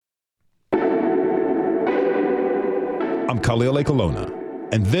I'm Khalil Ekalona,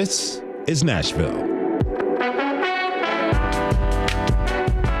 and this is Nashville.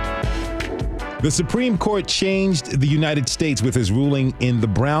 The Supreme Court changed the United States with its ruling in the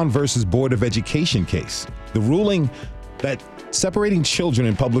Brown versus Board of Education case. The ruling that separating children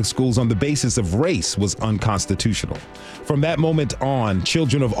in public schools on the basis of race was unconstitutional. From that moment on,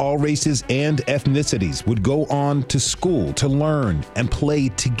 children of all races and ethnicities would go on to school to learn and play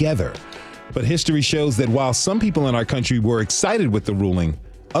together. But history shows that while some people in our country were excited with the ruling,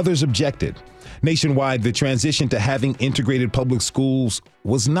 others objected. Nationwide, the transition to having integrated public schools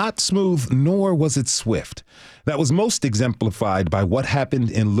was not smooth, nor was it swift. That was most exemplified by what happened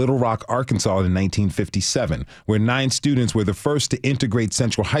in Little Rock, Arkansas in 1957, where 9 students were the first to integrate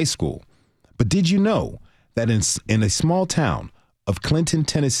Central High School. But did you know that in a small town of Clinton,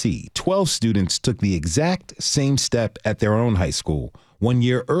 Tennessee, 12 students took the exact same step at their own high school 1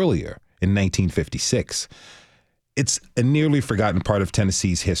 year earlier in 1956? It's a nearly forgotten part of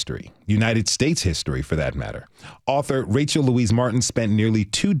Tennessee's history, United States history for that matter. Author Rachel Louise Martin spent nearly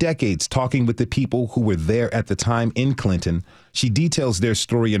 2 decades talking with the people who were there at the time in Clinton. She details their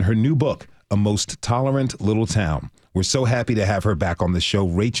story in her new book, A Most Tolerant Little Town. We're so happy to have her back on the show.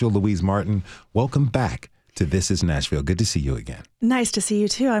 Rachel Louise Martin, welcome back to This is Nashville. Good to see you again. Nice to see you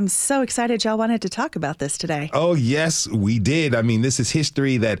too. I'm so excited y'all wanted to talk about this today. Oh, yes, we did. I mean, this is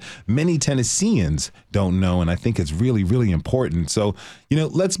history that many Tennesseans don't know, and I think it's really, really important. So,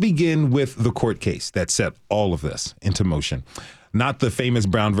 let's begin with the court case that set all of this into motion. Not the famous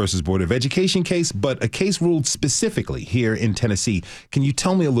Brown versus Board of Education case, but a case ruled specifically here in Tennessee. Can you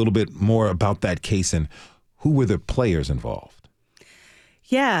tell me a little bit more about that case and who were the players involved?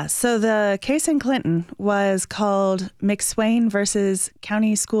 Yeah, so the case in Clinton was called McSwain versus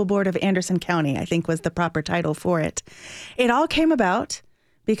County School Board of Anderson County, I think was the proper title for it. It all came about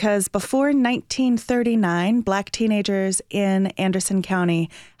because before 1939, Black teenagers in Anderson County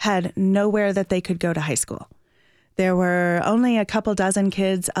had nowhere that they could go to high school. There were only a couple dozen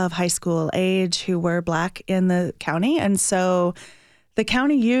kids of high school age who were Black in the county, and so the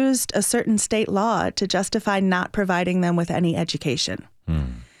county used a certain state law to justify not providing them with any education.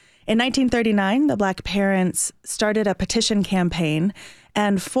 In 1939, the Black parents started a petition campaign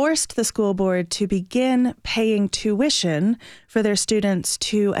and forced the school board to begin paying tuition for their students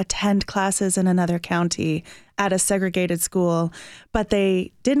to attend classes in another county at a segregated school, but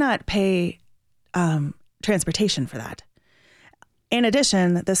they did not pay transportation for that. In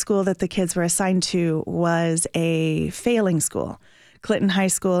addition, the school that the kids were assigned to was a failing school. Clinton High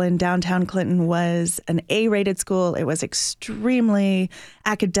School in downtown Clinton was an A-rated school. It was extremely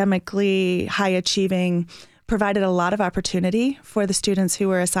academically high achieving, provided a lot of opportunity for the students who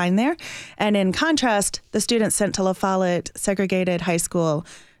were assigned there. And in contrast, the students sent to La Follette segregated high school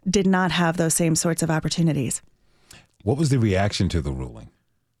did not have those same sorts of opportunities. What was the reaction to the ruling?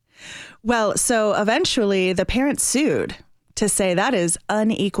 Well, so eventually the parents sued to say that is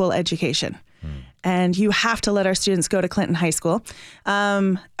unequal education. And you have to let our students go to Clinton High School.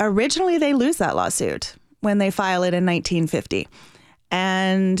 Originally, they lose that lawsuit when they file it in 1950.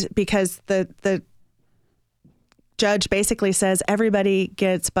 And because the judge basically says everybody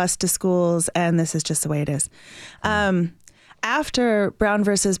gets bused to schools and this is just the way it is. After Brown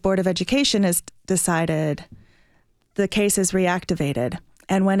versus Board of Education is decided, the case is reactivated.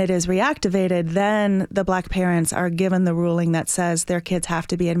 And when it is reactivated, then the Black parents are given the ruling that says their kids have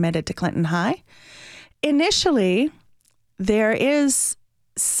to be admitted to Clinton High. Initially, there is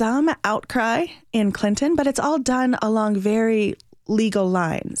some outcry in Clinton, but it's all done along very legal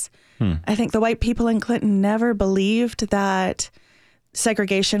lines. I think the white people in Clinton never believed that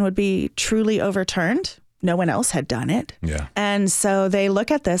segregation would be truly overturned. No one else had done it. Yeah. And so they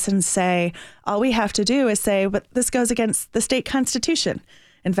look at this and say, all we have to do is say, but this goes against the state constitution.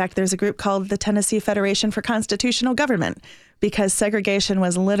 In fact, there's a group called the Tennessee Federation for Constitutional Government because segregation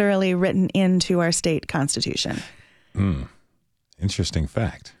was literally written into our state constitution. Interesting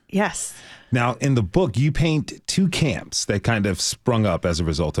fact. Yes. Now, in the book, you paint 2 camps that kind of sprung up as a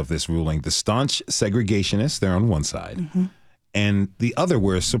result of this ruling. The staunch segregationists, they're on one side, and the other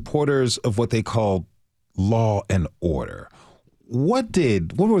were supporters of what they called law and order. What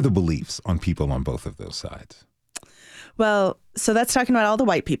were the beliefs on people on both of those sides? Well, so that's talking about all the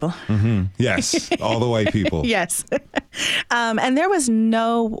white people. Yes, all the white people. Yes. And there was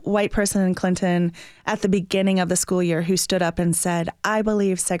no white person in Clinton at the beginning of the school year who stood up and said, I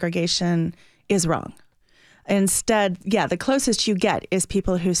believe segregation is wrong. Instead, the closest you get is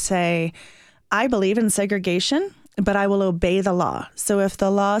people who say, I believe in segregation, but I will obey the law. So if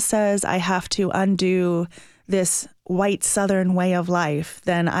the law says I have to undo this white Southern way of life,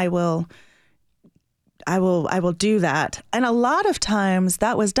 then I will I will do that. And a lot of times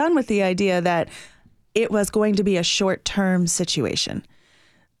that was done with the idea that it was going to be a short-term situation,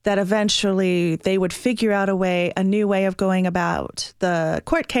 that eventually they would figure out a new way of going about the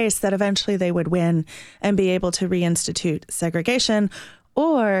court case, that eventually they would win and be able to reinstitute segregation.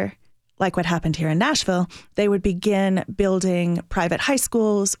 Or, like what happened here in Nashville, they would begin building private high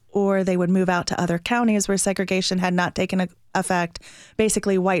schools, or they would move out to other counties where segregation had not taken effect,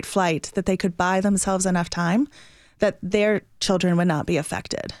 basically white flight, that they could buy themselves enough time that their children would not be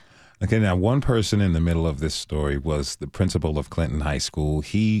affected. Okay, now one person in the middle of this story was the principal of Clinton High School.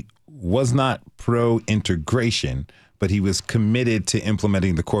 He was not pro-integration, but he was committed to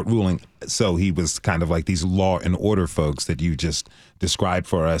implementing the court ruling. So he was kind of like these law and order folks that you just described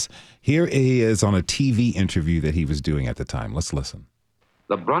for us. Here he is on a TV interview that he was doing at the time. Let's listen.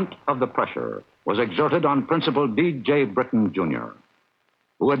 The brunt of the pressure was exerted on Principal D.J. Britton, Jr.,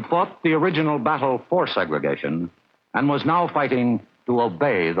 who had fought the original battle for segregation and was now fighting to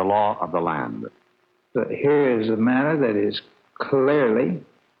obey the law of the land. Here is a matter that is clearly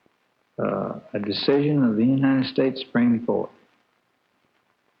a decision of the United States Supreme Court.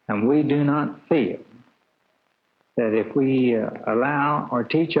 And we do not feel that if we allow or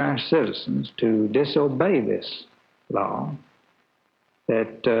teach our citizens to disobey this law,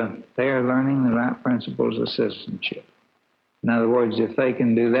 that they are learning the right principles of citizenship. In other words, if they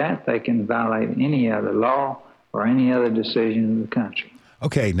can do that, they can violate any other law or any other decision in the country.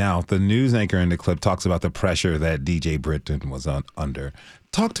 Okay, now the news anchor in the clip talks about the pressure that DJ Britton was under.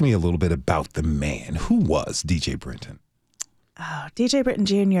 Talk to me a little bit about the man. Who was DJ Britton? Oh, DJ Britton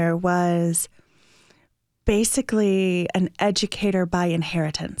Jr. was basically an educator by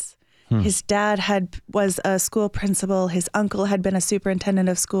inheritance. His dad was a school principal. His uncle had been a superintendent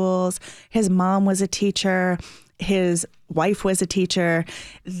of schools. His mom was a teacher. His wife was a teacher.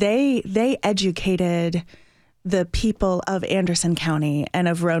 They educated the people of Anderson County and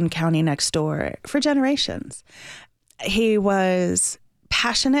of Roane County next door for generations. He was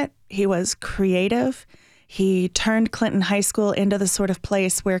passionate. He was creative. He turned Clinton High School into the sort of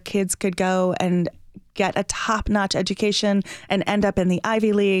place where kids could go and get a top-notch education and end up in the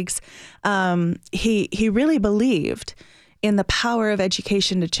Ivy Leagues. He really believed in the power of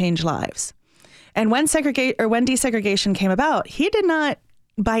education to change lives. And when desegregation came about, he did not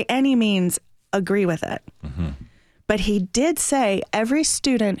by any means agree with it. Mm-hmm. But he did say, every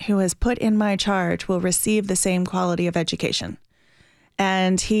student who is put in my charge will receive the same quality of education.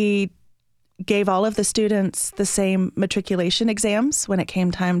 And he gave all of the students the same matriculation exams when it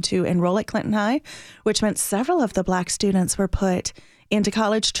came time to enroll at Clinton High, which meant several of the Black students were put into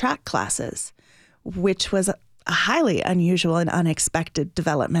college track classes, which was a highly unusual and unexpected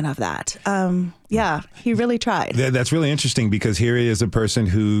development of that. Yeah, he really tried. That's really interesting, because here is a person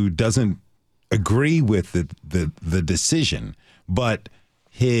who doesn't agree with the decision, but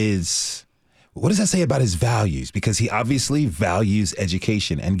what does that say about his values? Because he obviously values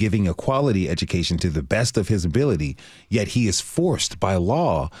education and giving a quality education to the best of his ability, yet he is forced by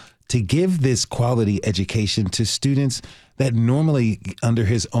law to give this quality education to students that normally, under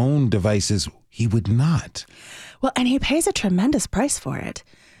his own devices, he would not. Well, and he pays a tremendous price for it.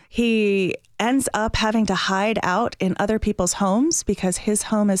 He ends up having to hide out in other people's homes because his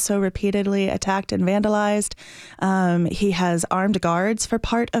home is so repeatedly attacked and vandalized. He has armed guards for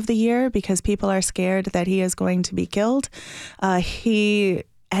part of the year because people are scared that he is going to be killed. He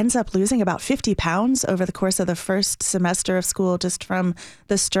ends up losing about 50 pounds over the course of the first semester of school just from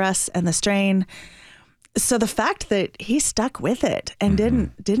the stress and the strain. So the fact that he stuck with it and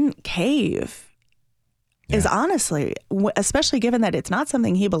didn't cave is honestly, especially given that it's not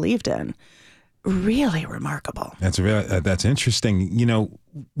something he believed in, really remarkable. That's interesting. You know,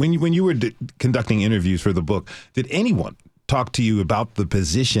 when you were conducting interviews for the book, did anyone talk to you about the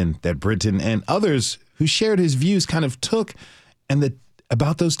position that Britton and others who shared his views kind of took, and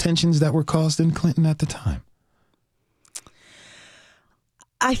about those tensions that were caused in Clinton at the time?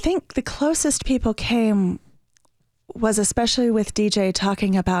 I think the closest people came was especially with DJ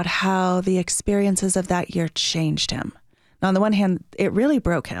talking about how the experiences of that year changed him. Now, on the one hand, it really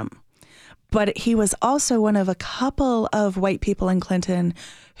broke him, but he was also one of a couple of white people in Clinton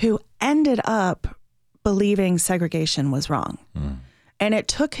who ended up believing segregation was wrong. And it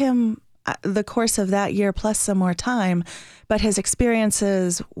took him the course of that year plus some more time, but his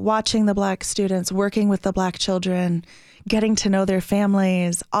experiences watching the Black students, working with the Black children, getting to know their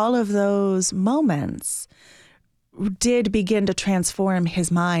families, all of those moments did begin to transform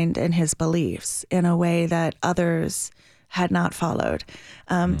his mind and his beliefs in a way that others had not followed.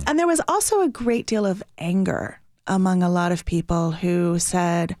 And there was also a great deal of anger among a lot of people who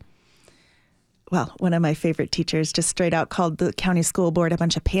said, well, one of my favorite teachers just straight out called the county school board a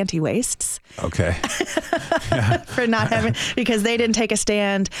bunch of panty wastes. Okay. For not having, because they didn't take a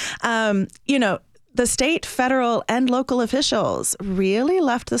stand. The state, federal, and local officials really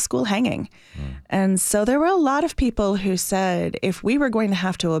left the school hanging. And so there were a lot of people who said, if we were going to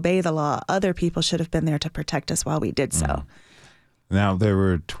have to obey the law, other people should have been there to protect us while we did so. Now, there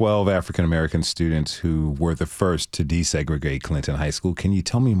were 12 African-American students who were the first to desegregate Clinton High School. Can you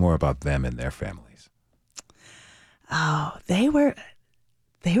tell me more about them and their families? Oh, they were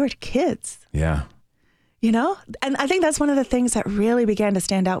kids. Yeah. And I think that's one of the things that really began to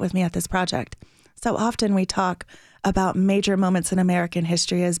stand out with me at this project. So often we talk about major moments in American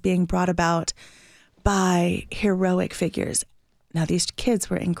history as being brought about by heroic figures. Now, these kids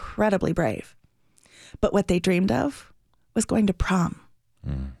were incredibly brave, but what they dreamed of was going to prom.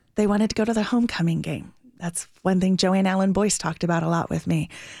 They wanted to go to the homecoming game. That's one thing Joanne Allen Boyce talked about a lot with me.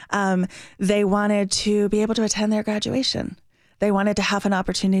 They wanted to be able to attend their graduation. They wanted to have an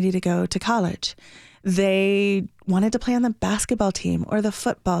opportunity to go to college. They wanted to play on the basketball team or the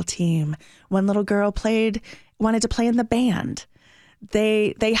football team. One little girl wanted to play in the band.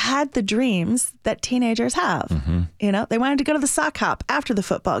 They had the dreams that teenagers have. They wanted to go to the sock hop after the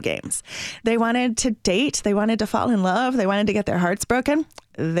football games. They wanted to date. They wanted to fall in love. They wanted to get their hearts broken.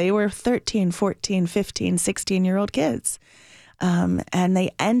 They were 13, 14, 15, 16-year-old kids. And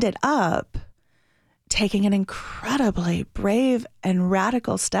they ended up taking an incredibly brave and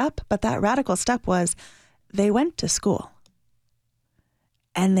radical step. But that radical step was they went to school.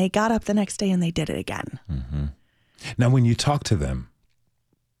 And they got up the next day and they did it again. Now, when you talk to them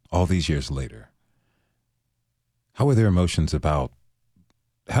all these years later, how were their emotions about,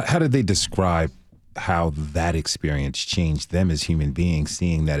 how did they describe how that experience changed them as human beings,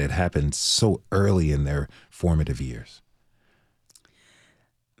 seeing that it happened so early in their formative years?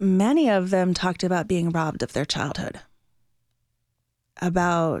 Many of them talked about being robbed of their childhood,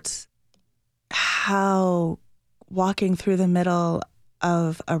 about how walking through the middle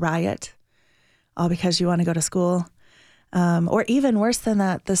of a riot, all because you want to go to school, or even worse than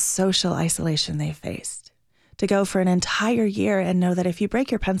that, the social isolation they faced. To go for an entire year and know that if you break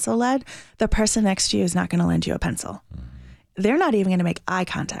your pencil lead, the person next to you is not going to lend you a pencil. They're not even going to make eye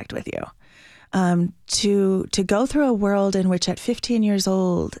contact with you. To go through a world in which at 15 years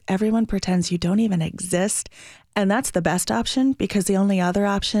old, everyone pretends you don't even exist. And that's the best option, because the only other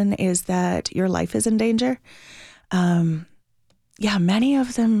option is that your life is in danger. Many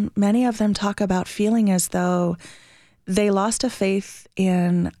of them talk about feeling as though they lost a faith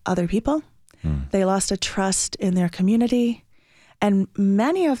in other people. They lost a trust in their community. And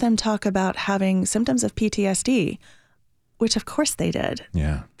many of them talk about having symptoms of PTSD, which of course they did.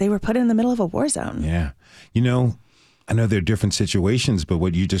 Yeah. They were put in the middle of a war zone. Yeah. I know there are different situations, but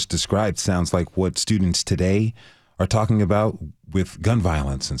what you just described sounds like what students today are talking about with gun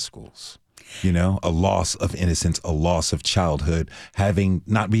violence in schools. A loss of innocence, a loss of childhood,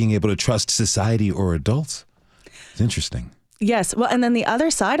 not being able to trust society or adults. It's interesting. Yes. Well, and then the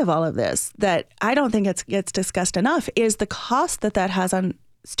other side of all of this that I don't think it gets discussed enough is the cost that has on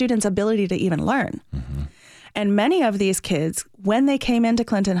students' ability to even learn. And many of these kids, when they came into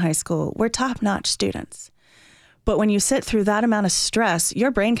Clinton High School, were top-notch students. But when you sit through that amount of stress, your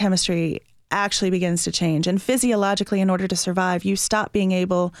brain chemistry actually begins to change. And physiologically, in order to survive, you stop being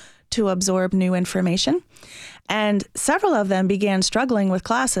able to absorb new information. And several of them began struggling with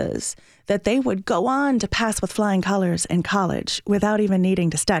classes that they would go on to pass with flying colors in college without even needing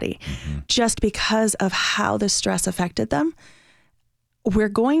to study, just because of how the stress affected them. We're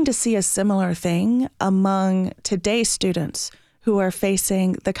going to see a similar thing among today's students who are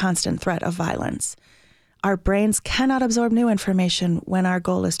facing the constant threat of violence. Our brains cannot absorb new information when our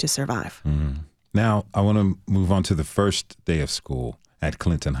goal is to survive. Now, I want to move on to the first day of school at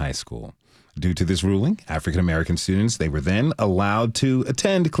Clinton High School. Due to this ruling, African-American students, they were then allowed to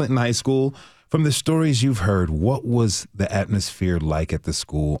attend Clinton High School. From the stories you've heard, what was the atmosphere like at the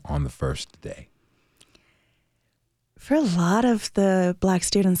school on the first day? For a lot of the Black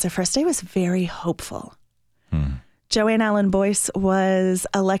students, the first day was very hopeful. Joanne Allen Boyce was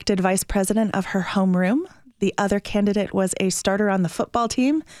elected vice president of her homeroom. The other candidate was a starter on the football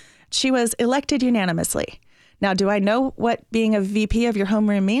team. She was elected unanimously. Now, do I know what being a VP of your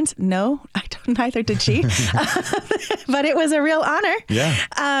homeroom means? No, I don't. Neither did she. But it was a real honor. Yeah.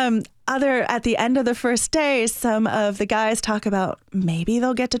 At the end of the first day, some of the guys talk about maybe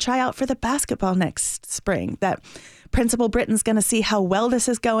they'll get to try out for the basketball next spring. That Principal Britton's going to see how well this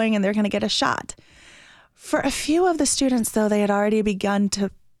is going, and they're going to get a shot. For a few of the students, though, they had already begun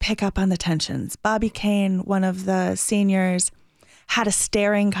to pick up on the tensions. Bobby Kane, one of the seniors, had a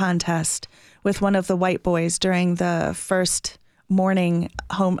staring contest with one of the white boys during the first morning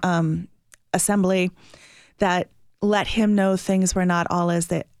home assembly that let him know things were not all as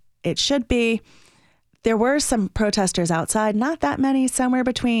it should be. There were some protesters outside, not that many, somewhere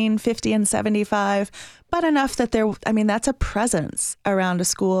between 50 and 75, but enough that that's a presence around a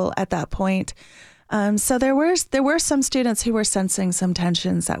school at that point. So there were some students who were sensing some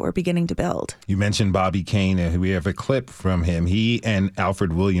tensions that were beginning to build. You mentioned Bobby Kane. We have a clip from him. He and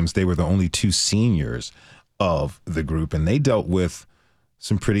Alfred Williams, they were the only two seniors of the group, and they dealt with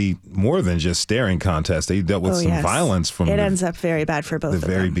some pretty more than just staring contests. They dealt with some violence from ends up very bad for both of them.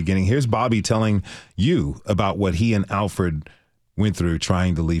 The very beginning. Here's Bobby telling you about what he and Alfred went through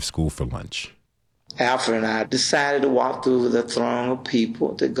trying to leave school for lunch. Alfred and I decided to walk through the throng of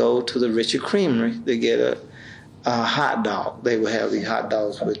people to go to the Richard Creamery to get a hot dog. They would have these hot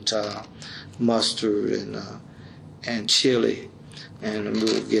dogs with mustard and chili, and we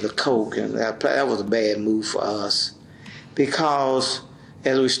would get a Coke. And that was a bad move for us because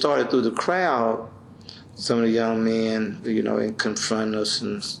as we started through the crowd, some of the young men, and confronted us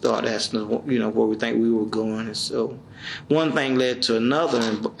and started asking us, where we think we were going. And so one thing led to another,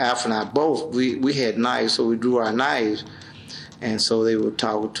 and Alfred and I both, we had knives, so we drew our knives. And so they were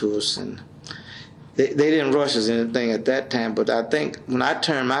talking to us, and they didn't rush us anything at that time, but I think when I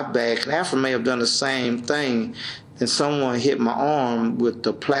turned my back, and Alfred may have done the same thing, and someone hit my arm with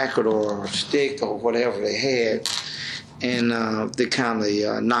the placard or a stick or whatever they had. And they kind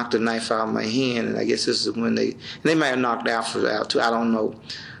of knocked the knife out of my hand, and I guess this is when they might have knocked Alfred out too, I don't know.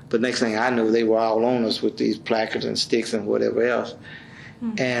 But next thing I knew, they were all on us with these placards and sticks and whatever else.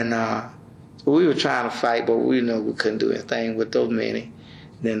 Mm-hmm. And we were trying to fight, but we knew we couldn't do anything with those many.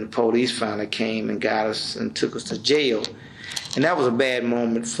 Then the police finally came and got us and took us to jail. And that was a bad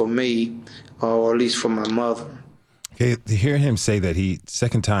moment for me, or at least for my mother. Okay, to hear him say that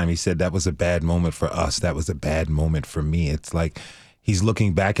second time he said that was a bad moment for us, that was a bad moment for me. It's like he's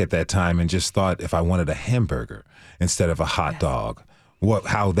looking back at that time and just thought if I wanted a hamburger instead of a hot dog,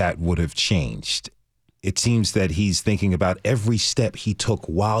 how that would have changed. It seems that he's thinking about every step he took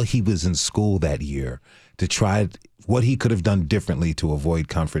while he was in school that year to try what he could have done differently to avoid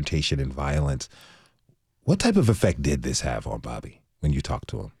confrontation and violence. What type of effect did this have on Bobby when you talked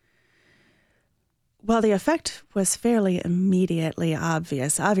to him? Well, the effect was fairly immediately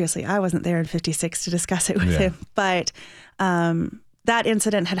obvious. Obviously, I wasn't there in 56 to discuss it with him, but that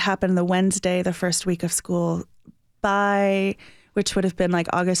incident had happened the Wednesday, the first week of school, which would have been like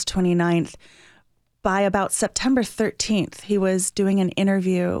August 29th. By about September 13th, he was doing an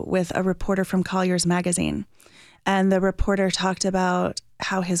interview with a reporter from Collier's magazine. And the reporter talked about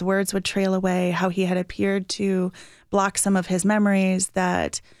how his words would trail away, how he had appeared to block some of his memories,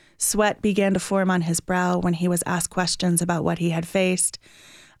 that sweat began to form on his brow when he was asked questions about what he had faced,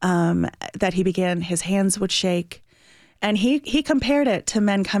 that his hands would shake. And he compared it to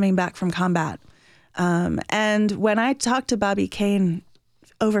men coming back from combat. And when I talked to Bobby Kane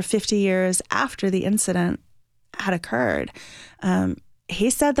over 50 years after the incident had occurred,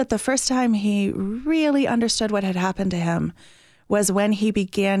 he said that the first time he really understood what had happened to him was when he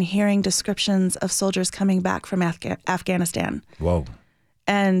began hearing descriptions of soldiers coming back from Afghanistan. Whoa.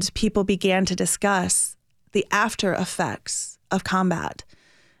 And people began to discuss the after effects of combat.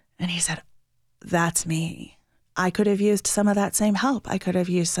 And he said, that's me. I could have used some of that same help. I could have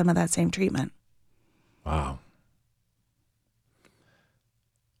used some of that same treatment. Wow.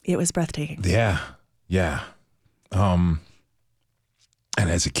 It was breathtaking. Yeah. And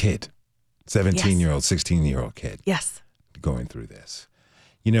as a kid, 17-year-old, 16-year-old kid. Yes. Going through this.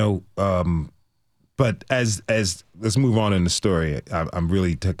 But as let's move on in the story. I'm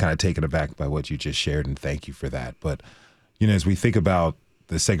really kind of taken aback by what you just shared, and thank you for that. But, as we think about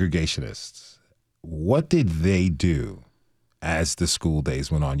the segregationists, what did they do as the school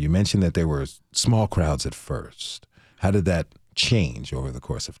days went on? You mentioned that there were small crowds at first. How did that change over the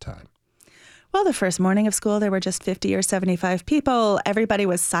course of time? Well, the first morning of school, there were just 50 or 75 people. Everybody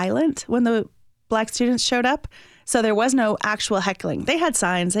was silent when the Black students showed up. So there was no actual heckling. They had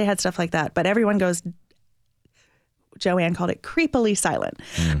signs, they had stuff like that, but everyone goes, Joanne called it creepily silent.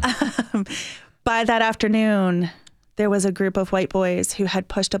 By that afternoon, there was a group of white boys who had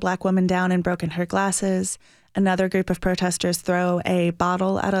pushed a Black woman down and broken her glasses. Another group of protesters throw a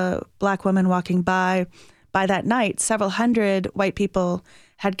bottle at a Black woman walking by. By that night, several hundred white people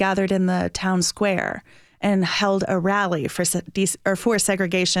had gathered in the town square and held a rally for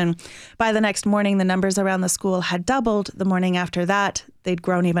segregation. By the next morning, the numbers around the school had doubled. The morning after that, they'd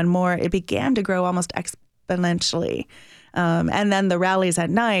grown even more. It began to grow almost exponentially. And then the rallies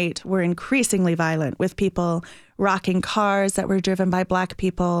at night were increasingly violent, with people rocking cars that were driven by Black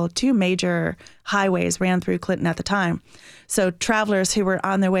people. 2 major highways ran through Clinton at the time. So travelers who were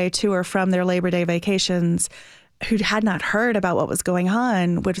on their way to or from their Labor Day vacations who had not heard about what was going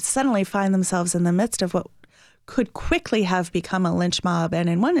on would suddenly find themselves in the midst of what could quickly have become a lynch mob, and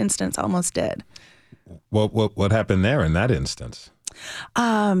in one instance almost did. What happened there in that instance?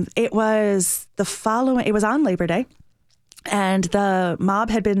 It was on Labor Day, and the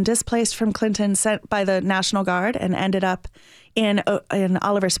mob had been displaced from Clinton, sent by the National Guard, and ended up in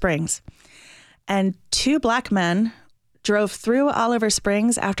Oliver Springs. And 2 Black men drove through Oliver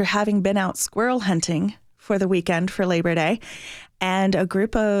Springs after having been out squirrel hunting for the weekend for Labor Day. And a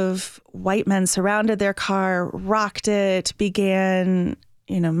group of white men surrounded their car, rocked it, began,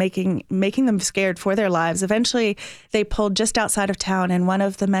 making them scared for their lives. Eventually, they pulled just outside of town, and one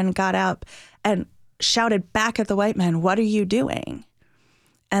of the men got up and shouted back at the white men, "What are you doing?"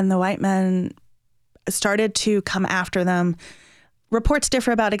 And the white men started to come after them. Reports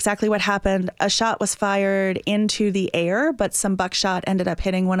differ about exactly what happened. A shot was fired into the air, but some buckshot ended up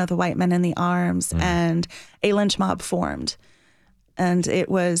hitting one of the white men in the arms, and a lynch mob formed. And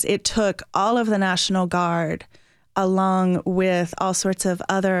it took all of the National Guard, along with all sorts of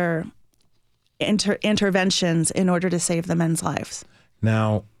other interventions, in order to save the men's lives.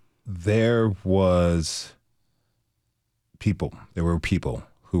 Now, there were people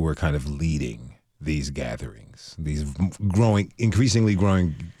who were kind of leading these gatherings, these increasingly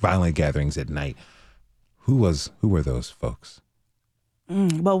growing violent gatherings at night. Who were those folks?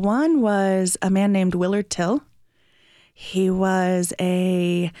 Well, one was a man named Willard Till. He was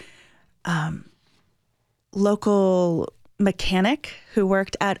a local mechanic who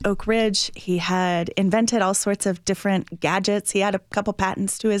worked at Oak Ridge. He had invented all sorts of different gadgets. He had a couple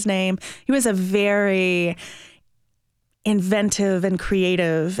patents to his name. He was a very inventive and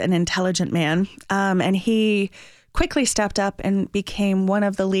creative and intelligent man. And he quickly stepped up and became one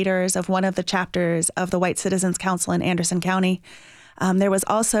of the leaders of one of the chapters of the White Citizens Council in Anderson County. There was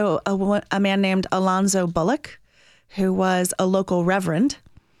also a man named Alonzo Bullock, who was a local reverend,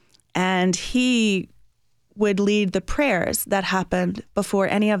 and he would lead the prayers that happened before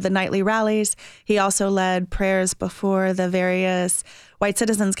any of the nightly rallies. He also led prayers before the various White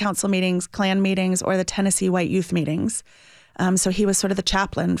Citizens Council meetings, Klan meetings, or the Tennessee White Youth meetings. So he was sort of the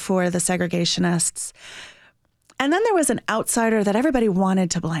chaplain for the segregationists. And then there was an outsider that everybody wanted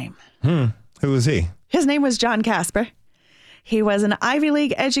to blame. Who was he? His name was John Casper. He was an Ivy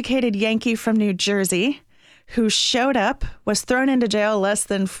League educated Yankee from New Jersey who showed up, was thrown into jail less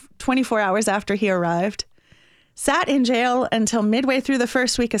than 24 hours after he arrived, sat in jail until midway through the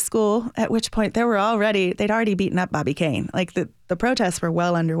first week of school, at which point they'd already beaten up Bobby Kane. Like the protests were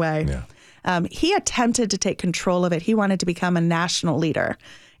well underway. Yeah. He attempted to take control of it. He wanted to become a national leader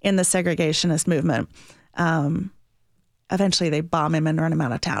in the segregationist movement. Eventually they bomb him and run him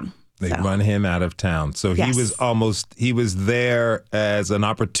out of town. They run him out of town. So yes. he was there as an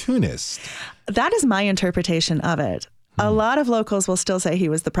opportunist. That is my interpretation of it. A lot of locals will still say he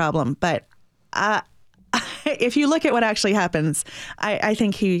was the problem, but if you look at what actually happens, I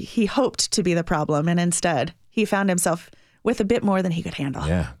think he hoped to be the problem, and instead he found himself with a bit more than he could handle.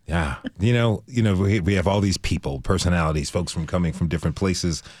 Yeah. We have all these people, personalities, folks coming from different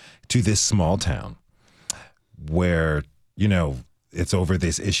places to this small town where, it's over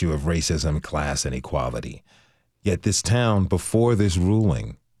this issue of racism, class, and equality. Yet this town, before this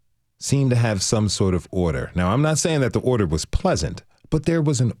ruling, seemed to have some sort of order. Now, I'm not saying that the order was pleasant, but there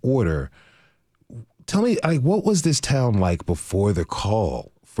was an order. Tell me, what was this town like before the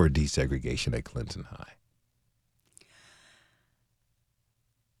call for desegregation at Clinton High?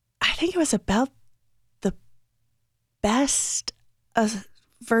 I think it was about the best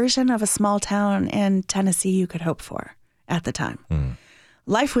version of a small town in Tennessee you could hope for at the time.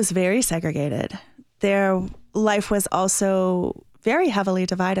 Life was very segregated. Their life was also very heavily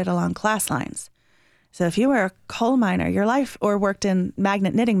divided along class lines. So if you were a coal miner, or worked in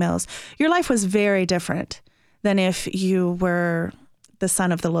magnet knitting mills, your life was very different than if you were the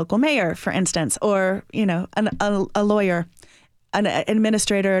son of the local mayor, for instance, or, a lawyer, an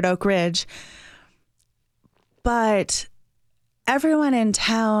administrator at Oak Ridge. But everyone in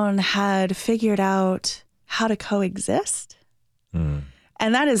town had figured out how to coexist. And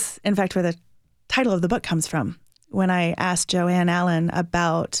that is, in fact, where the title of the book comes from. When I asked Joanne Allen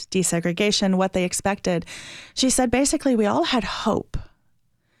about desegregation, what they expected, she said, basically, we all had hope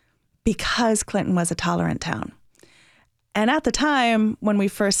because Clinton was a tolerant town. And at the time, when we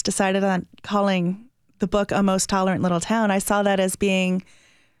first decided on calling the book A Most Tolerant Little Town, I saw that as being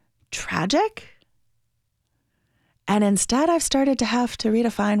tragic. And instead, I've started to have to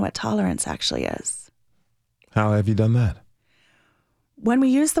redefine what tolerance actually is. How have you done that? When we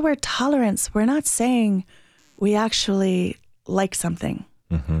use the word tolerance, we're not saying we actually like something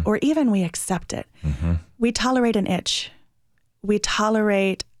or even we accept it. We tolerate an itch. We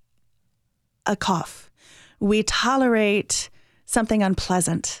tolerate a cough. We tolerate something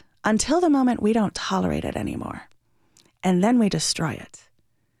unpleasant until the moment we don't tolerate it anymore. And then we destroy it.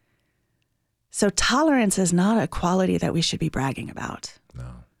 So tolerance is not a quality that we should be bragging about.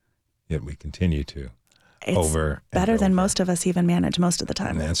 No. Yet we continue to. It's Over better than over. most of us even manage most of the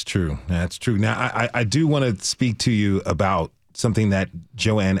time. That's true. That's true. Now, I do want to speak to you about something that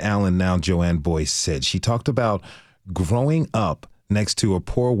Joanne Allen, now Joanne Boyce, said. She talked about growing up next to a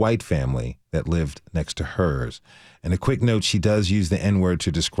poor white family that lived next to hers. And a quick note, she does use the N-word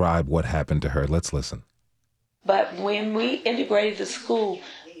to describe what happened to her. Let's listen. But when we integrated the school,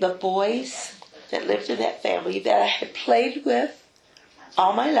 the boys that lived in that family that I had played with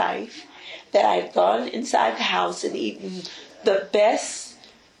all my life, that I had gone inside the house and eaten the best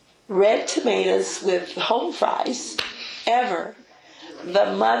red tomatoes with home fries ever.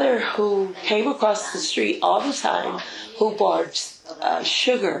 The mother who came across the street all the time, who bought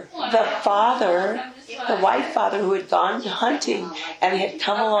sugar. The father, the white father who had gone hunting and had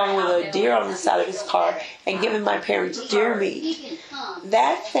come along with a deer on the side of his car and given my parents deer meat.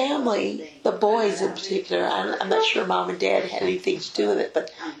 That family, the boys in particular, I'm not sure mom and dad had anything to do with it,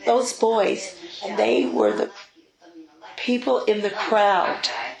 but those boys, they were the people in the crowd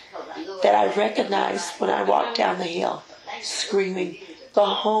that I recognized when I walked down the hill, screaming, "Go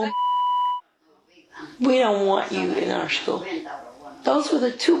home. We don't want you in our school." Those were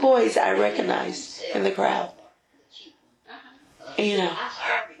the two boys I recognized in the crowd. And, you know,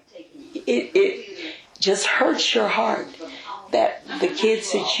 it just hurts your heart that the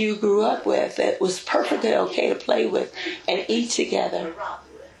kids that you grew up with, it was perfectly okay to play with and eat together,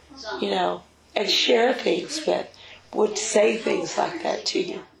 you know, and share things with, would say things like that to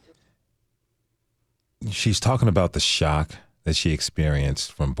you. She's talking about the shock that she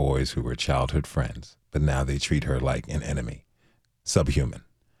experienced from boys who were childhood friends, but now they treat her like an enemy, subhuman.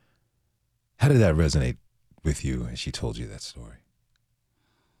 How did that resonate with you as she told you that story?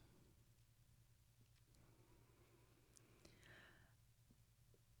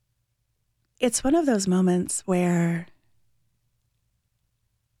 It's one of those moments where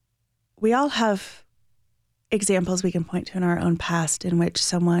we all have examples we can point to in our own past in which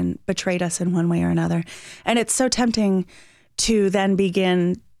someone betrayed us in one way or another. And it's so tempting to then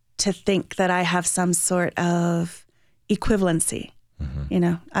begin to think that I have some sort of equivalency. You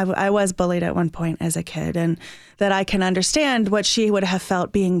know, I was bullied at one point as a kid, and that I can understand what she would have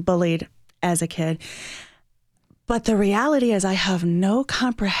felt being bullied as a kid. But the reality is I have no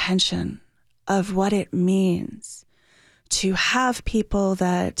comprehension of what it means to have people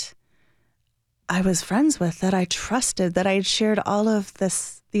that I was friends with, that I trusted, that I had shared all of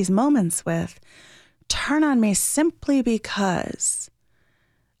these moments with, turn on me simply because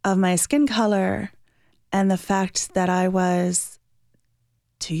of my skin color and the fact that I was,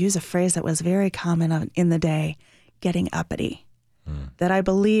 to use a phrase that was very common in the day, getting uppity. That I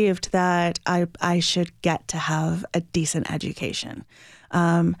believed that I should get to have a decent education.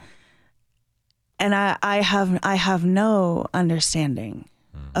 And I have no understanding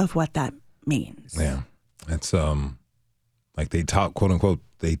of what that means. Yeah. It's like they talk, quote unquote,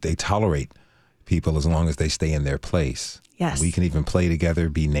 they tolerate people as long as they stay in their place. Yes. We can even play together,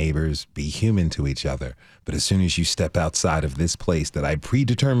 be neighbors, be human to each other. But as soon as you step outside of this place that I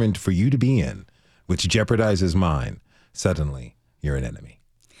predetermined for you to be in, which jeopardizes mine, suddenly you're an enemy.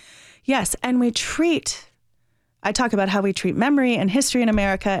 Yes. And I talk about how we treat memory and history in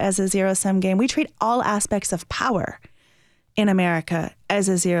America as a zero-sum game. We treat all aspects of power in America as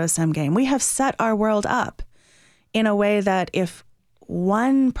a zero-sum game. We have set our world up in a way that if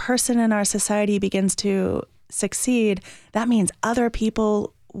one person in our society begins to succeed, that means other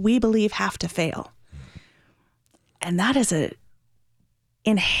people we believe have to fail. And that is a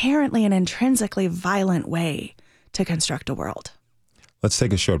inherently and intrinsically violent way to construct a world. Let's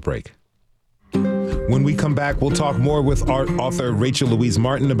take a short break. When we come back, we'll talk more with art author Rachel Louise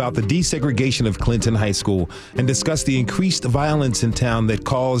Martin about the desegregation of Clinton High School and discuss the increased violence in town that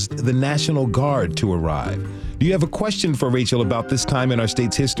caused the National Guard to arrive. Do you have a question for Rachel about this time in our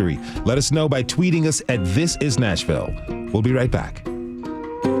state's history? Let us know by tweeting us at This Is Nashville. We'll be right back.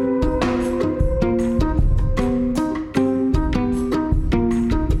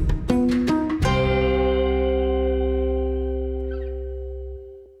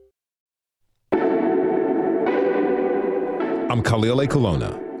 I'm Khalil A.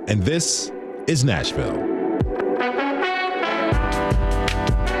 Colonna, and this is Nashville.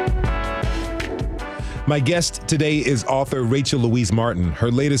 My guest today is author Rachel Louise Martin.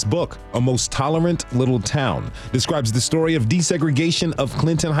 Her latest book, A Most Tolerant Little Town, describes the story of desegregation of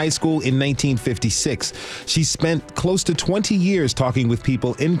Clinton High School in 1956. She spent close to 20 years talking with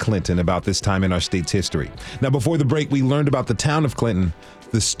people in Clinton about this time in our state's history. Now, before the break, we learned about the town of Clinton,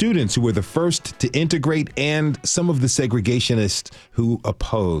 the students who were the first to integrate, and some of the segregationists who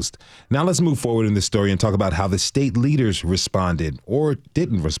opposed. Now let's move forward in the story and talk about how the state leaders responded or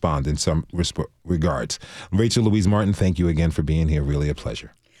didn't respond in some regards. Rachel Louise Martin, thank you again for being here. Really a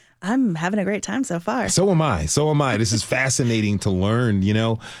pleasure. I'm having a great time so far. So am I. This is fascinating to learn,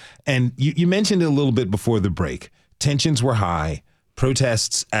 And you mentioned it a little bit before the break. Tensions were high.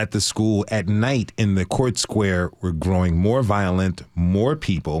 Protests at the school at night in the court square were growing more violent, more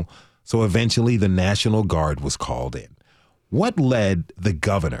people. So eventually the National Guard was called in. What led the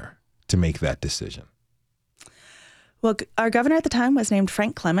governor to make that decision? Well, our governor at the time was named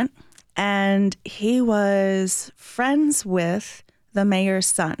Frank Clement, and he was friends with the mayor's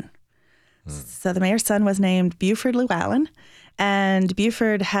son. So the mayor's son was named Buford Llewellyn, and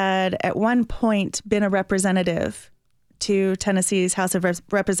Buford had at one point been a representative to Tennessee's House of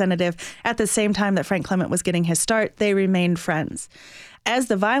Representatives at the same time that Frank Clement was getting his start. They remained friends. As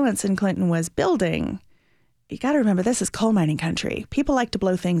the violence in Clinton was building, you got to remember, this is coal mining country. People like to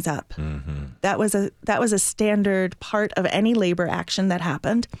blow things up. Mm-hmm. That was a standard part of any labor action that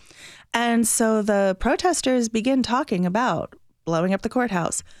happened. And so the protesters begin talking about blowing up the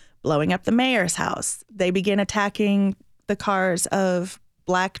courthouse, blowing up the mayor's house. They begin attacking the cars of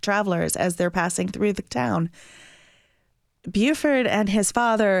Black travelers as they're passing through the town. Buford and his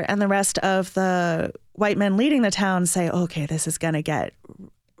father and the rest of the white men leading the town say, okay, this is going to get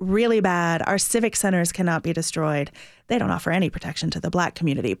really bad. Our civic centers cannot be destroyed. They don't offer any protection to the Black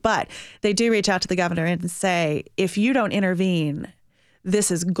community, but they do reach out to the governor and say, if you don't intervene,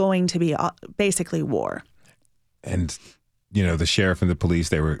 this is going to be basically war. And, the sheriff and the police,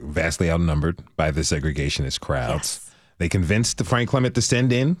 they were vastly outnumbered by the segregationist crowds. Yes. They convinced Frank Clement to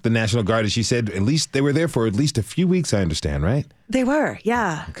send in the National Guard, as she said. At least they were there for at least a few weeks, I understand, right? They were,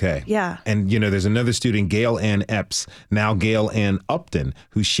 yeah. Okay. Yeah. And, there's another student, Gail Ann Epps, now Gail Ann Upton,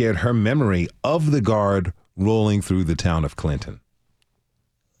 who shared her memory of the Guard rolling through the town of Clinton.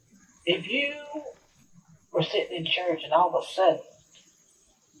 If you were sitting in church and all of a sudden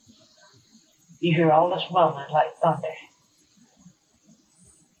you hear all this mumbling like thunder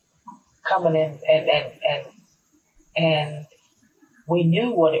coming in and we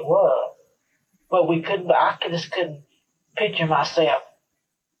knew what it was, but I just couldn't picture myself.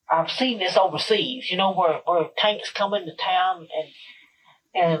 I've seen this overseas, where tanks come into town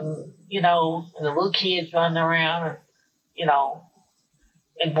and the little kids running around,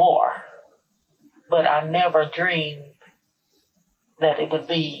 in war. But I never dreamed that it would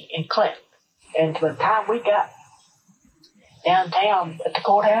be in Clinton. And by the time we got downtown at the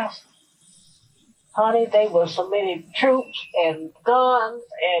courthouse, honey, there were so many troops and guns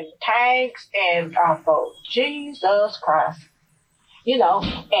and tanks, and I thought, Jesus Christ.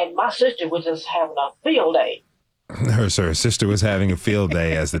 And my sister was just having a field day. Her sister was having a field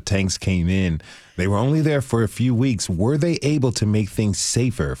day as the tanks came in. They were only there for a few weeks. Were they able to make things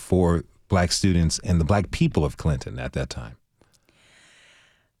safer for Black students and the Black people of Clinton at that time?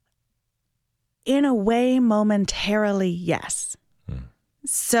 In a way, momentarily, yes.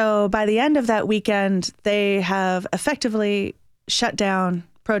 So by the end of that weekend, they have effectively shut down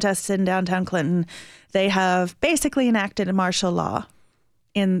protests in downtown Clinton. They have basically enacted a martial law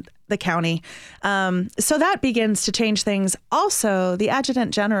in the county. So that begins to change things. Also, the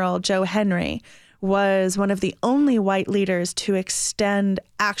Adjutant General, Joe Henry, was one of the only white leaders to extend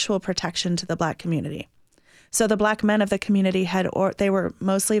actual protection to the Black community. So the Black men of the community they were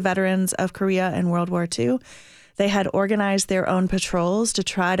mostly veterans of Korea and World War II. They had organized their own patrols to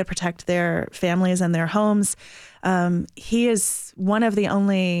try to protect their families and their homes. He is one of the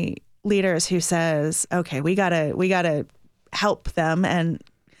only leaders who says, okay, we gotta help them and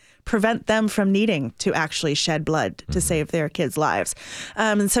prevent them from needing to actually shed blood to save their kids' lives.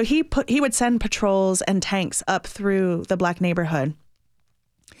 And so he would send patrols and tanks up through the Black neighborhood.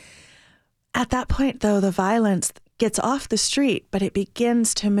 At that point, though, the violence gets off the street, but it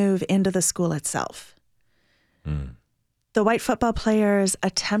begins to move into the school itself. The white football players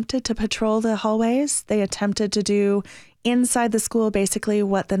attempted to patrol the hallways. They attempted to do inside the school basically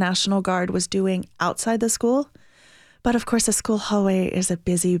what the National Guard was doing outside the school. But of course, the school hallway is a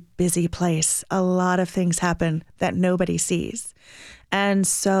busy, busy place. A lot of things happen that nobody sees. And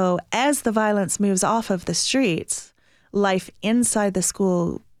so as the violence moves off of the streets, life inside the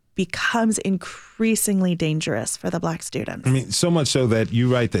school becomes increasingly dangerous for the Black students. I mean, so much so that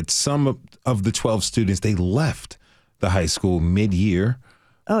you write that some of the 12 students, they left the high school mid-year.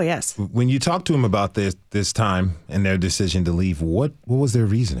 Oh, yes. When you talk to them about this time and their decision to leave, what was their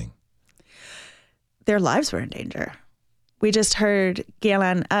reasoning? Their lives were in danger. We just heard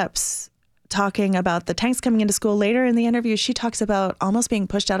Galen Epps talking about the tanks coming into school. Later in the interview, she talks about almost being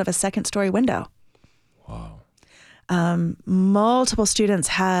pushed out of a second-story window. Wow. Multiple students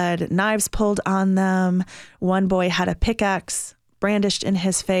had knives pulled on them. One boy had a pickaxe brandished in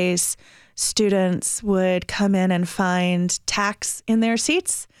his face. Students would come in and find tacks in their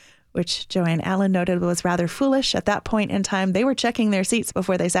seats, which Joanne Allen noted was rather foolish. At that point in time, they were checking their seats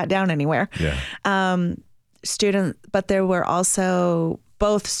before they sat down anywhere. Yeah. But there were also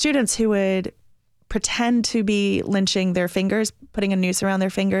both students who would pretend to be lynching their fingers, putting a noose around their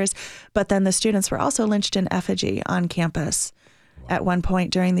fingers, but then the students were also lynched in effigy on campus at one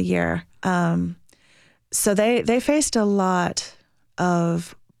point during the year. So they faced a lot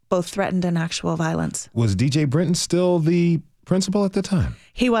of both threatened and actual violence. Was DJ Brinton still the principal at the time?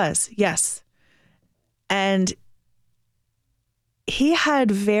 He was, yes. And he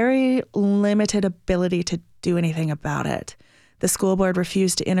had very limited ability to do anything about it. The school board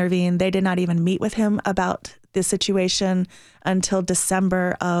refused to intervene. They did not even meet with him about the situation until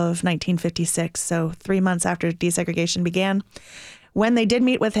December of 1956, so 3 months after desegregation began. When they did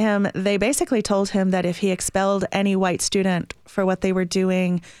meet with him, they basically told him that if he expelled any white student for what they were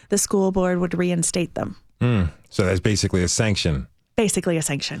doing, the school board would reinstate them. So that's basically a sanction. Basically a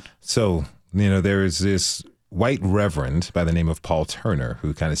sanction. So, there is this white reverend by the name of Paul Turner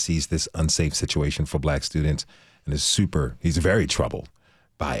who kind of sees this unsafe situation for Black students and he's very troubled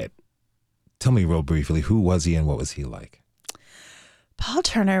by it. Tell me real briefly, who was he and what was he like? Paul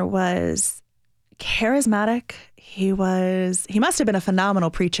Turner was charismatic. He must have been a phenomenal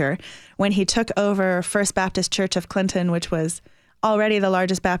preacher when he took over First Baptist Church of Clinton, which was already the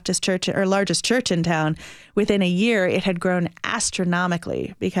largest Baptist church or largest church in town. Within a year, it had grown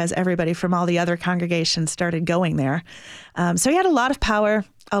astronomically because everybody from all the other congregations started going there. So he had a lot of power,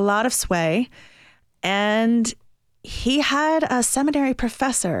 a lot of sway, and he had a seminary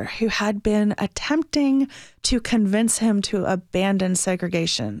professor who had been attempting to convince him to abandon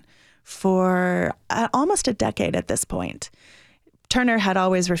segregation for almost a decade at this point. Turner had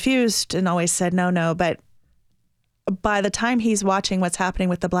always refused and always said no, but by the time he's watching what's happening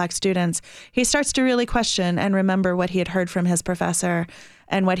with the Black students, he starts to really question and remember what he had heard from his professor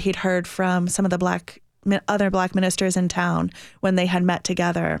and what he'd heard from some of the other Black ministers in town when they had met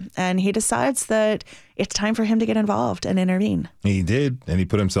together. And he decides that it's time for him to get involved and intervene. He did, and he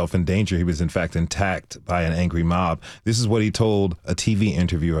put himself in danger. He was, in fact, attacked by an angry mob. This is what he told a TV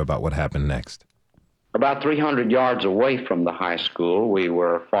interviewer about what happened next. About 300 yards away from the high school, we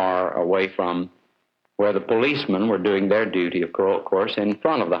were far away from where the policemen were doing their duty, of course, in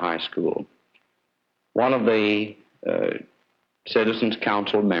front of the high school. One of the Citizens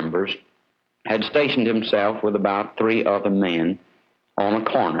Council members had stationed himself with about 3 other men on a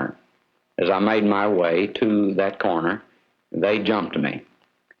corner. As I made my way to that corner, they jumped me.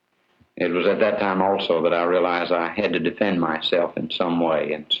 It was at that time also that I realized I had to defend myself in some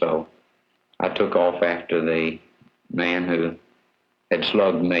way, and so I took off after the man who had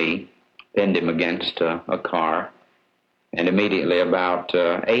slugged me, pinned him against a car, and immediately about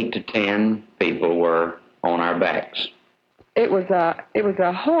 8 to 10 people were on our backs. It was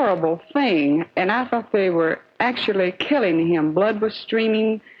a horrible thing, and I thought they were actually killing him. Blood was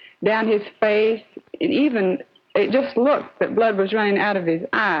streaming down his face, and even it just looked that blood was running out of his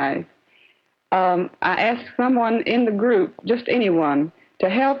eyes. I asked someone in the group, just anyone, to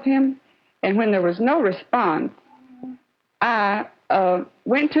help him, and when there was no response, I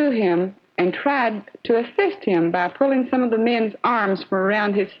went to him and tried to assist him by pulling some of the men's arms from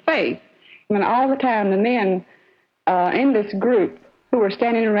around his face. And all the time, the men in this group who were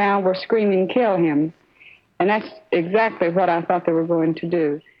standing around were screaming, "Kill him." And that's exactly what I thought they were going to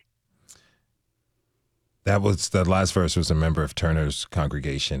do. That was the last verse was a member of Turner's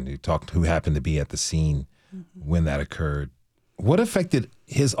congregation who happened to be at the scene when that occurred. What effect did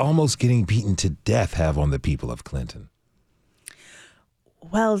his almost getting beaten to death have on the people of Clinton?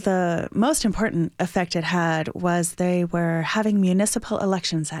 Well, the most important effect it had was they were having municipal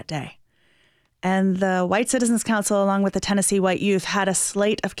elections that day. And the White Citizens Council, along with the Tennessee White Youth, had a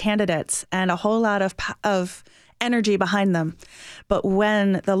slate of candidates and a whole lot of energy behind them. But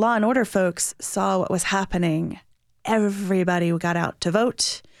when the law and order folks saw what was happening, everybody got out to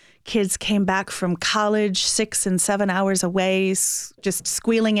vote. Kids came back from college 6 and 7 hours away, just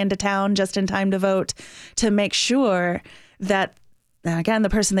squealing into town just in time to vote, to make sure that Now, again, the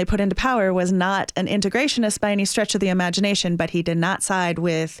person they put into power was not an integrationist by any stretch of the imagination, but he did not side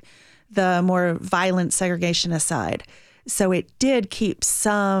with the more violent segregationist side. So it did keep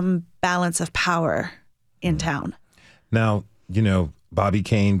some balance of power in town. Now, Bobby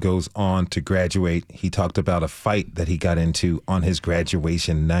Kane goes on to graduate. He talked about a fight that he got into on his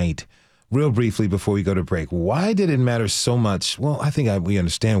graduation night. Real briefly before we go to break, why did it matter so much? Well, I think we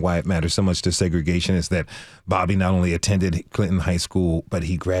understand why it matters so much to segregationists that Bobby not only attended Clinton High School, but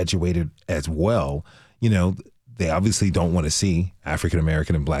he graduated as well. They obviously don't want to see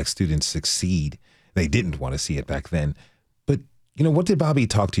African-American and Black students succeed. They didn't want to see it back then. But, what did Bobby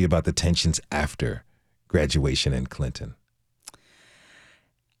talk to you about the tensions after graduation in Clinton?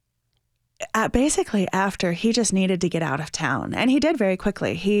 Basically, after, he just needed to get out of town. And he did very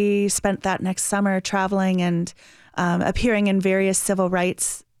quickly. He spent that next summer traveling and appearing in various civil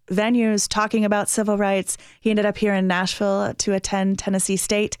rights venues, talking about civil rights. He ended up here in Nashville to attend Tennessee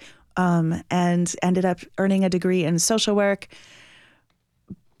State and ended up earning a degree in social work.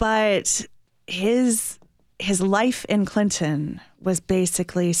 But his life in Clinton was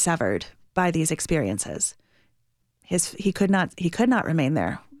basically severed by these experiences. He could not remain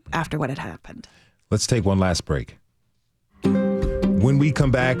there after what had happened. Let's take one last break. When we come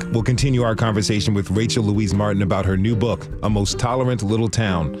back, we'll continue our conversation with Rachel Louise Martin about her new book, A Most Tolerant Little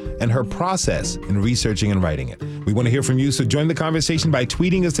Town, and her process in researching and writing it. We want to hear from you, so join the conversation by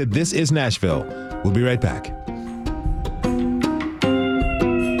tweeting us at This Is Nashville. We'll be right back.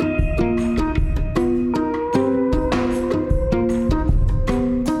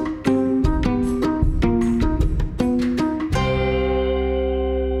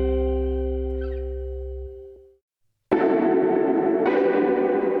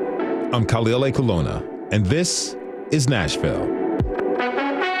 I'm Khalil A. Colonna, and this is Nashville.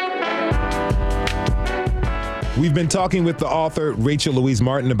 We've been talking with the author Rachel Louise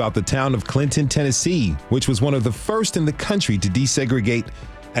Martin about the town of Clinton, Tennessee, which was one of the first in the country to desegregate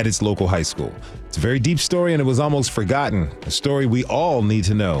at its local high school. It's a very deep story, and it was almost forgotten, a story we all need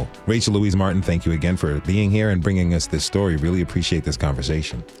to know. Rachel Louise Martin, thank you again for being here and bringing us this story. Really appreciate this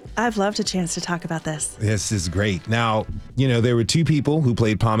conversation. I've loved a chance to talk about this. This is great. Now, there were two people who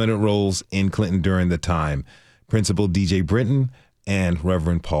played prominent roles in Clinton during the time, Principal D.J. Britton and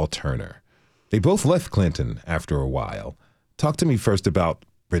Reverend Paul Turner. They both left Clinton after a while. Talk to me first about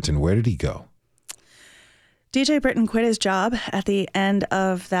Britton. Where did he go? D.J. Britton quit his job at the end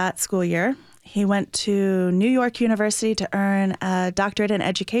of that school year. He went to New York University to earn a doctorate in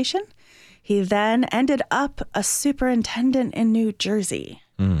education. He then ended up a superintendent in New Jersey,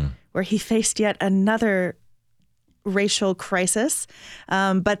 where he faced yet another racial crisis.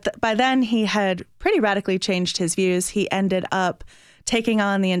 But by then, he had pretty radically changed his views. He ended up taking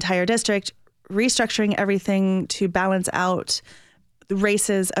on the entire district, restructuring everything to balance out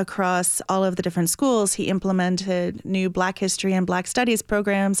races across all of the different schools. He implemented new Black history and Black studies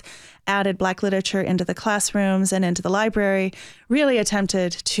programs, added Black literature into the classrooms and into the library, really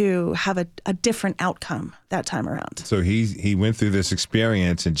attempted to have a different outcome that time around. So he went through this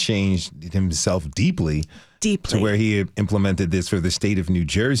experience and changed himself deeply to where he implemented this for the state of New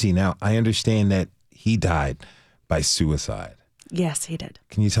Jersey. Now, I understand that he died by suicide. Yes, he did.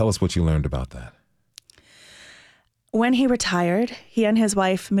 Can you tell us what you learned about that? When he retired, he and his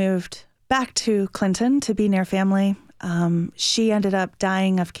wife moved back to Clinton to be near family. She ended up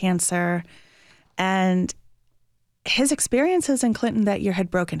dying of cancer, and his experiences in Clinton that year had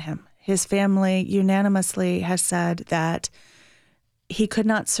broken him. His family unanimously has said that he could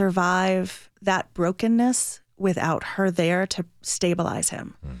not survive that brokenness without her there to stabilize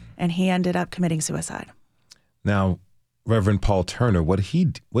him, and he ended up committing suicide. Now, Reverend Paul Turner, what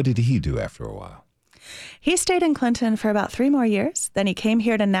did he do after a while? He stayed in Clinton for about 3 more years. Then he came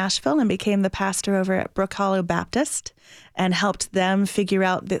here to Nashville and became the pastor over at Brook Hollow Baptist and helped them figure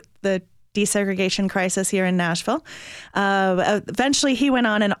out the desegregation crisis here in Nashville. Eventually, he went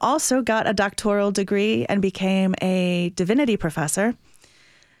on and also got a doctoral degree and became a divinity professor.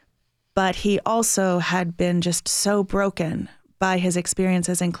 But he also had been just so broken by his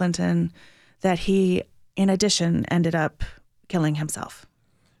experiences in Clinton that he, in addition, ended up killing himself.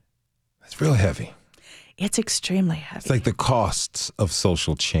 That's real heavy. It's extremely heavy. It's like the costs of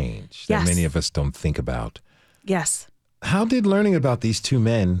social change that many of us don't think about. Yes. How did learning about these two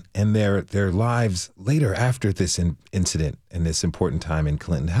men and their lives later after this incident and this important time in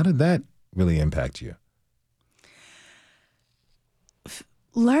Clinton, how did that really impact you?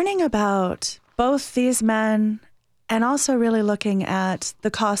 Learning about both these men and also really looking at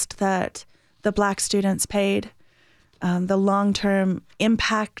the cost that the Black students paid, the long-term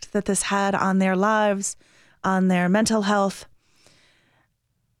impact that this had on their lives, on their mental health.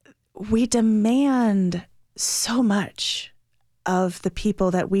 we demand so much of the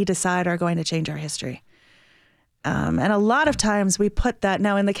people that we decide are going to change our history. And a lot of times we put that,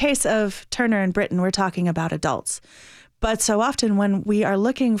 now in the case of Turner and Britton, we're talking about adults. But so often when we are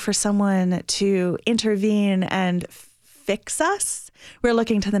looking for someone to intervene and fix us, we're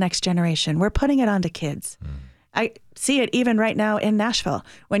looking to the next generation. We're putting it onto kids. I see it even right now in Nashville.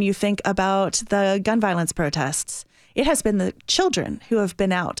 When you think about the gun violence protests, it has been the children who have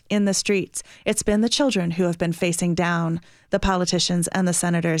been out in the streets. It's been the children who have been facing down the politicians and the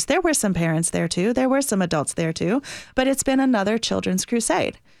senators. There were some parents there too. There were some adults there too. But it's been another children's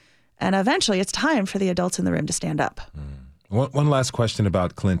crusade. And eventually it's time for the adults in the room to stand up. One last question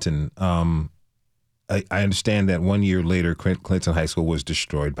about Clinton. I understand that 1 year later, Clinton High School was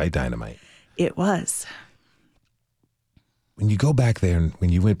destroyed by dynamite. It was. When you go back there, and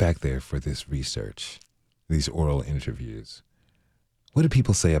when you went back there for this research, these oral interviews, what did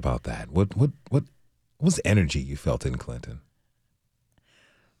people say about that? What was the energy you felt in Clinton?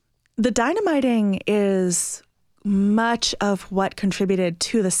 The dynamiting is much of what contributed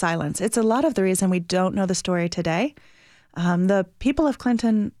to the silence. It's a lot of the reason we don't know the story today. The people of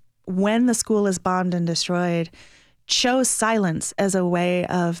Clinton, when the school is bombed and destroyed, chose silence as a way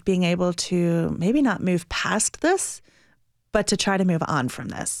of being able to maybe not move past this, but to try to move on from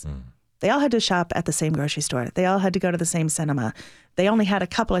this. They all had to shop at the same grocery store. They all had to go to the same cinema. They only had a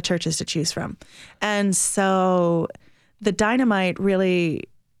couple of churches to choose from. And so the dynamite really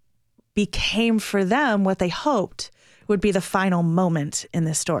became for them what they hoped would be the final moment in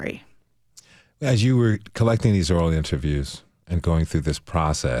this story. As you were collecting these oral interviews and going through this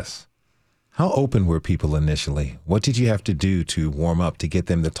process, how open were people initially? What did you have to do to warm up to get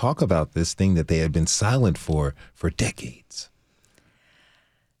them to talk about this thing that they had been silent for decades?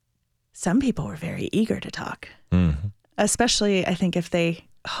 Some people were very eager to talk, especially, I think, if they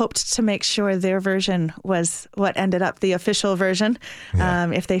hoped to make sure their version was what ended up the official version,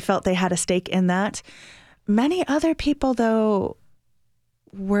 if they felt they had a stake in that. Many other people, though,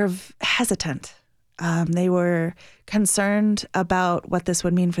 were hesitant. They were concerned about what this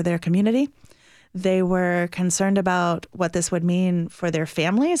would mean for their community. They were concerned about what this would mean for their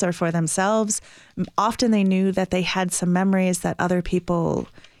families or for themselves. Often they knew that they had some memories that other people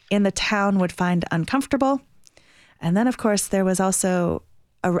in the town would find uncomfortable. And then, of course, there was also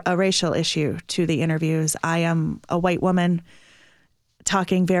a racial issue to the interviews. I am a white woman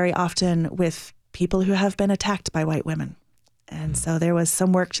talking very often with people who have been attacked by white women. And so there was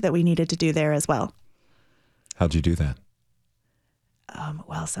some work that we needed to do there as well. How'd you do that?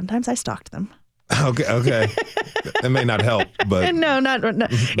 Well, sometimes I stalked them. Okay. That may not help, but... No,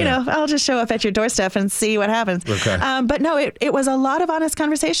 you know, I'll just show up at your doorstep and see what happens. Okay. But no, it was a lot of honest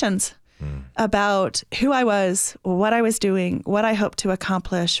conversations about who I was, what I was doing, what I hoped to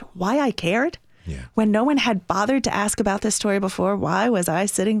accomplish, why I cared. Yeah. When no one had bothered to ask about this story before, why was I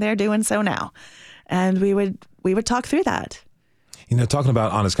sitting there doing so now? And we would talk through that. You know, talking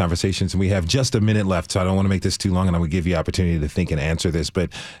about honest conversations, and we have just a minute left, so I don't want to make this too long, and I would give you opportunity to think and answer this. But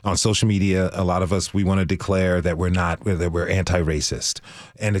on social media, a lot of us, we want to declare that we're anti-racist.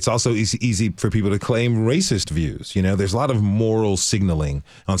 And it's also easy for people to claim racist views. You know, there's a lot of moral signaling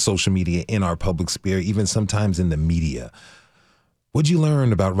on social media in our public sphere, even sometimes in the media. What'd you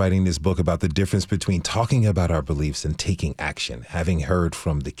learn about writing this book about the difference between talking about our beliefs and taking action, having heard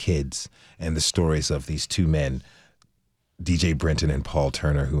from the kids and the stories of these two men, DJ Brinton and Paul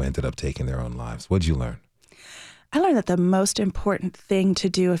Turner, who ended up taking their own lives? What'd you learn? I learned that the most important thing to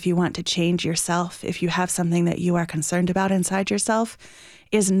do if you want to change yourself, if you have something that you are concerned about inside yourself,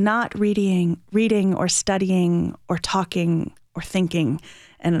 is not reading or studying or talking or thinking.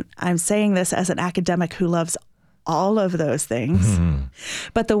 And I'm saying this as an academic who loves all of those things.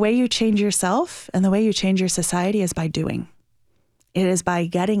 But the way you change yourself and the way you change your society is by doing. It is by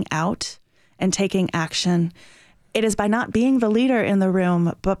getting out and taking action. It is by not being the leader in the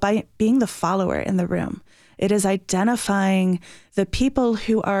room, but by being the follower in the room. It is identifying the people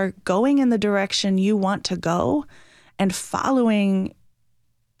who are going in the direction you want to go and following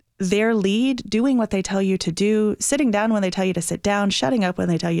their lead, doing what they tell you to do, sitting down when they tell you to sit down, shutting up when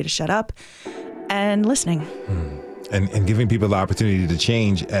they tell you to shut up, and listening. And giving people the opportunity to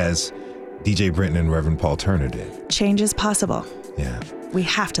change, as DJ Brinton and Reverend Paul Turner did. Change is possible. Yeah. We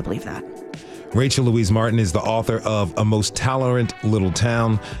have to believe that. Rachel Louise Martin is the author of A Most Tolerant Little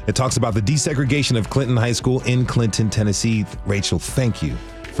Town. It talks about the desegregation of Clinton High School in Clinton, Tennessee. Rachel, thank you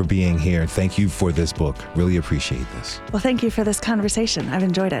for being here. Thank you for this book. Really appreciate this. Well, thank you for this conversation. I've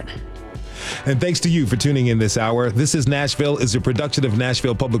enjoyed it. And thanks to you for tuning in this hour. This is Nashville is a production of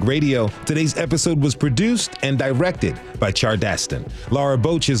Nashville Public Radio. Today's episode was produced and directed by Char Daston. Laura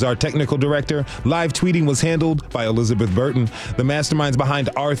Boach is our technical director. Live tweeting was handled by Elizabeth Burton. The masterminds behind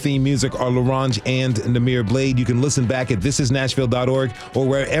our theme music are LaRange and Namir Blade. You can listen back at thisisnashville.org or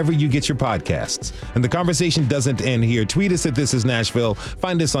wherever you get your podcasts. And the conversation doesn't end here. Tweet us at This Is Nashville.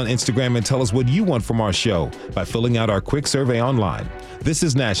 Find us on Instagram and tell us what you want from our show by filling out our quick survey online. This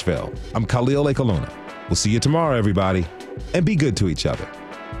is Nashville. I'm Khalil Ekaluna. We'll see you tomorrow, everybody, and be good to each other.